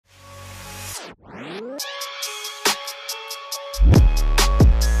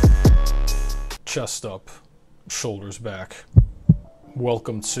Chest up, shoulders back.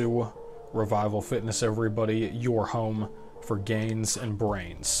 Welcome to Revival Fitness, everybody, your home for gains and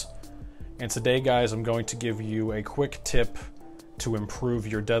brains. And today, guys, I'm going to give you a quick tip to improve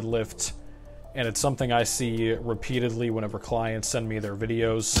your deadlift. And it's something I see repeatedly whenever clients send me their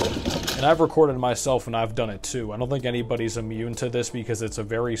videos. And I've recorded myself and I've done it too. I don't think anybody's immune to this because it's a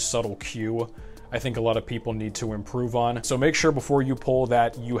very subtle cue I think a lot of people need to improve on. So make sure before you pull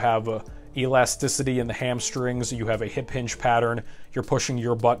that you have elasticity in the hamstrings, you have a hip hinge pattern, you're pushing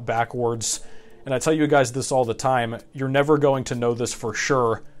your butt backwards. And I tell you guys this all the time, you're never going to know this for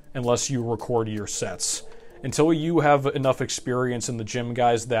sure unless you record your sets. Until you have enough experience in the gym,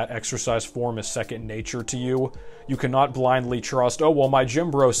 guys, that exercise form is second nature to you. You cannot blindly trust, oh, well, my gym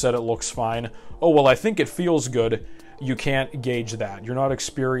bro said it looks fine. Oh, well, I think it feels good. You can't gauge that. You're not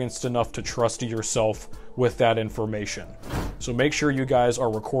experienced enough to trust yourself with that information. So make sure you guys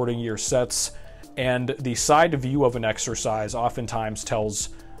are recording your sets, and the side view of an exercise oftentimes tells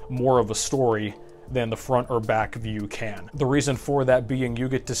more of a story than the front or back view can. The reason for that being you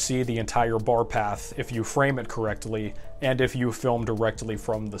get to see the entire bar path if you frame it correctly and if you film directly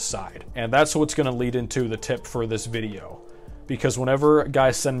from the side. And that's what's gonna lead into the tip for this video. Because whenever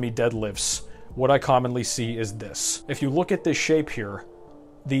guys send me deadlifts, what I commonly see is this. If you look at this shape here,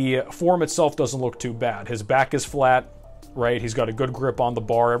 the form itself doesn't look too bad. His back is flat, right? He's got a good grip on the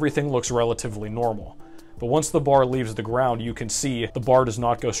bar. Everything looks relatively normal. But once the bar leaves the ground, you can see the bar does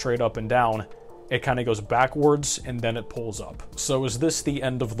not go straight up and down. It kind of goes backwards and then it pulls up. So is this the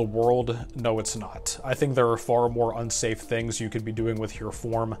end of the world? No, it's not. I think there are far more unsafe things you could be doing with your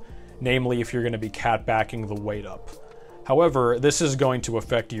form, namely if you're going to be cat backing the weight up. However, this is going to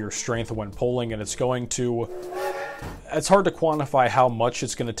affect your strength when pulling, and it's hard to quantify how much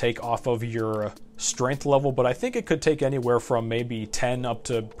it's going to take off of your strength level, but I think it could take anywhere from maybe 10 up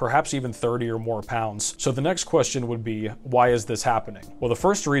to perhaps even 30 or more pounds. So the next question would be, why is this happening? Well, the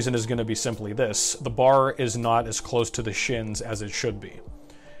first reason is going to be simply this. The bar is not as close to the shins as it should be.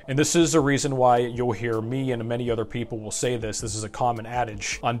 And this is a reason why you'll hear me and many other people will say this. This is a common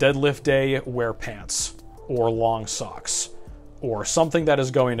adage. On deadlift day, wear pants or long socks or something that is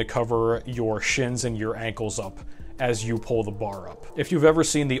going to cover your shins and your ankles up as you pull the bar up. If you've ever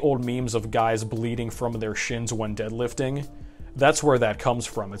seen the old memes of guys bleeding from their shins when deadlifting, that's where that comes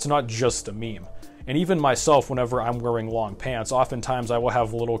from. It's not just a meme. And even myself, whenever I'm wearing long pants, oftentimes I will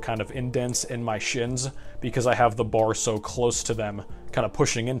have little kind of indents in my shins because I have the bar so close to them, kind of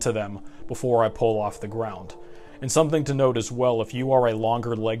pushing into them before I pull off the ground. And something to note as well, if you are a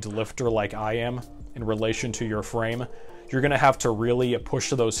longer legged lifter like I am in relation to your frame, you're gonna have to really push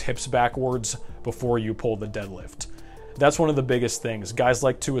those hips backwards before you pull the deadlift. That's one of the biggest things. Guys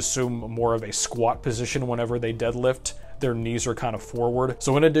like to assume more of a squat position whenever they deadlift. Their knees are kind of forward.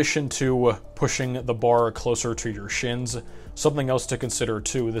 So in addition to pushing the bar closer to your shins, something else to consider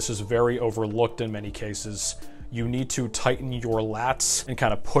too, this is very overlooked in many cases, you need to tighten your lats and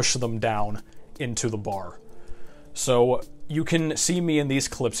kind of push them down into the bar. So you can see me in these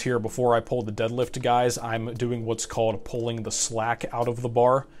clips here before I pull the deadlift, guys. I'm doing what's called pulling the slack out of the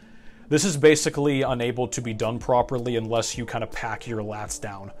bar. This is basically unable to be done properly unless you kind of pack your lats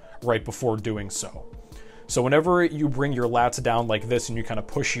down right before doing so. So whenever you bring your lats down like this and you kind of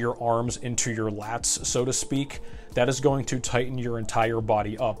push your arms into your lats, so to speak, that is going to tighten your entire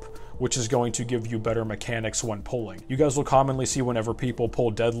body up, which is going to give you better mechanics when pulling. You guys will commonly see whenever people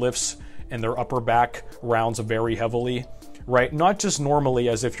pull deadlifts and their upper back rounds very heavily, right? Not just normally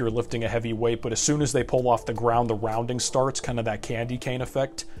as if you're lifting a heavy weight, but as soon as they pull off the ground, the rounding starts, kind of that candy cane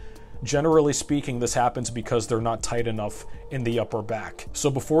effect. Generally speaking, this happens because they're not tight enough in the upper back.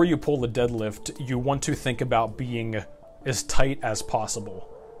 So before you pull the deadlift, you want to think about being as tight as possible.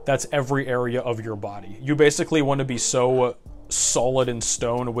 That's every area of your body. You basically want to be so solid in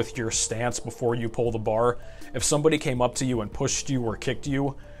stone with your stance before you pull the bar. If somebody came up to you and pushed you or kicked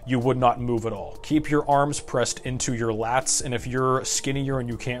you, you would not move at all. Keep your arms pressed into your lats, and if you're skinnier and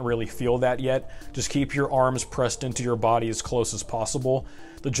you can't really feel that yet, just keep your arms pressed into your body as close as possible.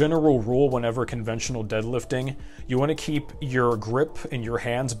 The general rule whenever conventional deadlifting, you want to keep your grip in your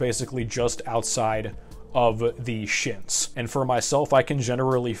hands basically just outside of the shins. And for myself, I can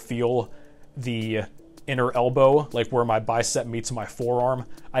generally feel the inner elbow, like where my bicep meets my forearm.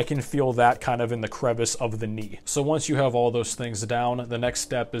 I can feel that kind of in the crevice of the knee. So once you have all those things down, the next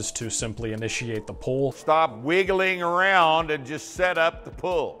step is to simply initiate the pull. Stop wiggling around and just set up the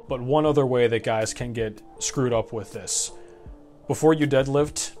pull. But one other way that guys can get screwed up with this. Before you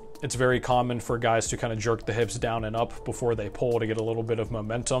deadlift, it's very common for guys to kind of jerk the hips down and up before they pull to get a little bit of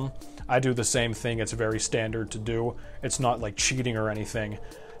momentum. I do the same thing. It's very standard to do. It's not like cheating or anything.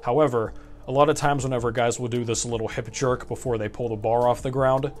 However, A lot of times whenever guys will do this little hip jerk before they pull the bar off the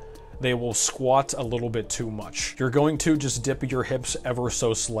ground, they will squat a little bit too much. You're going to just dip your hips ever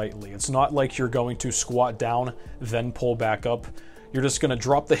so slightly. It's not like you're going to squat down, then pull back up. You're just gonna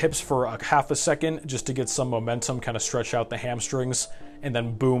drop the hips for a half a second just to get some momentum, kind of stretch out the hamstrings, and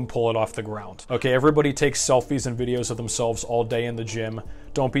then boom, pull it off the ground. Okay, everybody takes selfies and videos of themselves all day in the gym.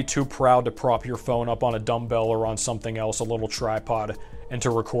 Don't be too proud to prop your phone up on a dumbbell or on something else, a little tripod, and to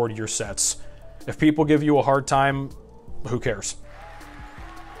record your sets. If people give you a hard time, who cares?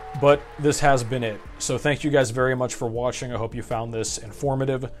 But this has been it. So thank you guys very much for watching. I hope you found this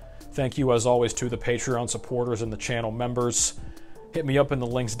informative. Thank you as always to the Patreon supporters and the channel members. Hit me up in the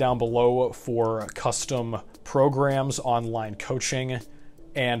links down below for custom programs, online coaching,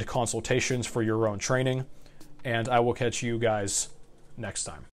 and consultations for your own training. And I will catch you guys next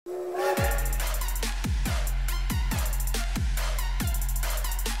time.